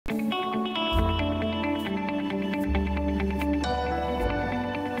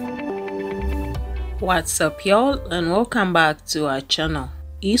What's up y'all, and welcome back to our channel.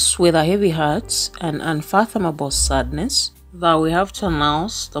 It's with a heavy heart and unfathomable sadness that we have to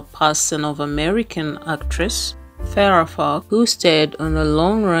announce the passing of American actress Farrah Forke, who starred on the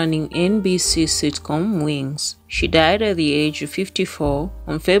long-running NBC sitcom Wings. She died at the age of 54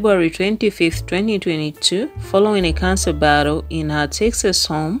 on February 25, 2022, following a cancer battle in her Texas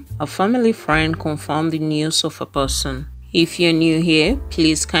home. A family friend confirmed the news of her passing. If you're new here,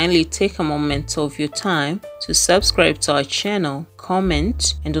 please kindly take a moment of your time to subscribe to our channel,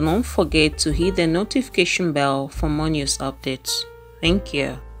 comment, and do not forget to hit the notification bell for more news updates. Thank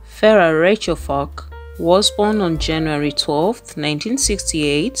you. Farrah Rachael Forke was born on January 12,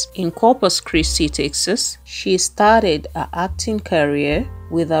 1968 in Corpus Christi, Texas. She started her acting career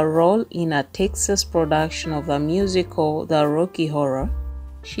with a role in a Texas production of the musical The Rocky Horror.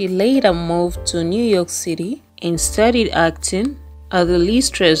 She later moved to New York City and studied acting at the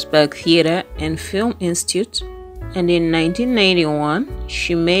Strasberg Theater and Film Institute, and in 1991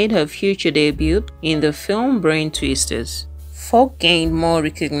 she made her feature debut in the film Brain Twisters. Forke gained more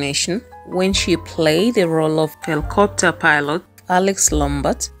recognition when she played the role of helicopter pilot Alex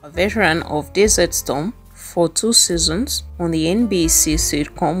Lambert, a veteran of Desert Storm, for 2 seasons on the NBC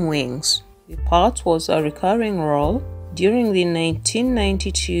sitcom Wings. The part was a recurring role during the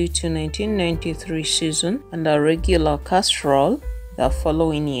 1992 to 1993 season and a regular cast role the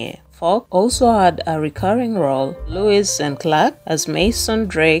following year. Forke also had a recurring role, Lois and Clark, as Mason,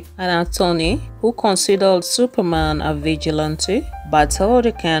 Drake, and Anthony, who considered Superman a vigilante but held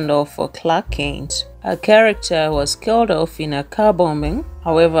a candle for Clark Kent. Her character was killed off in a car bombing.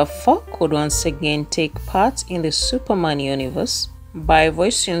 However, Forke could once again take part in the Superman universe by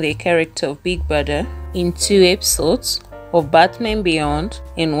voicing the character of Big Brother in 2 episodes of Batman Beyond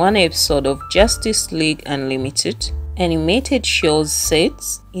and 1 episode of Justice League Unlimited, animated shows set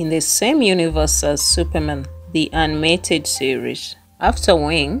in the same universe as Superman, the animated series. After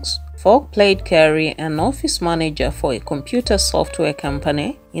Wings, Forke played Carrie, an office manager for a computer software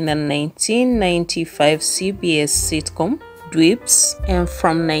company, in the 1995 CBS sitcom Dweebs, and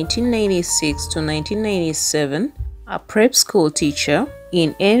from 1996 to 1997, a prep school teacher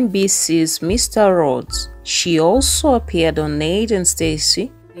in NBC's Mr. Rhodes. She also appeared on Nate and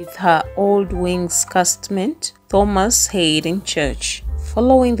Stacy with her old Wings castmate Thomas Hayden Church.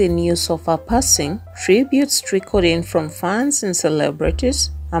 Following the news of her passing, tributes trickled in from fans and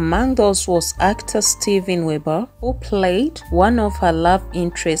celebrities. Among those was actor Steven Weber, who played one of her love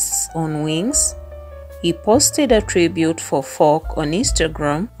interests on Wings. He posted a tribute for Forke on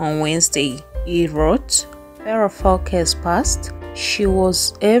Instagram on Wednesday. He wrote, "Farrah Forke has passed. She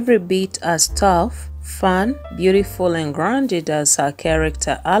was every bit as tough, fun, beautiful, and grounded as her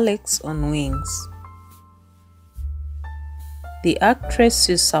character Alex on Wings." The actress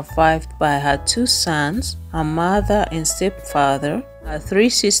is survived by her 2 sons, her mother and stepfather, her 3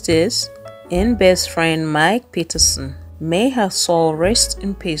 sisters, and best friend Mike Peterson. May her soul rest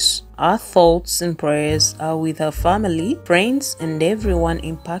in peace. Our thoughts and prayers are with her family, friends, and everyone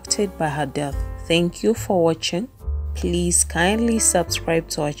impacted by her death. Thank you for watching. Please kindly subscribe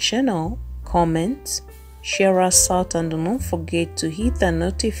to our channel, comment, share us out, and do not forget to hit the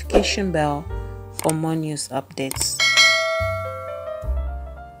notification bell for more news updates.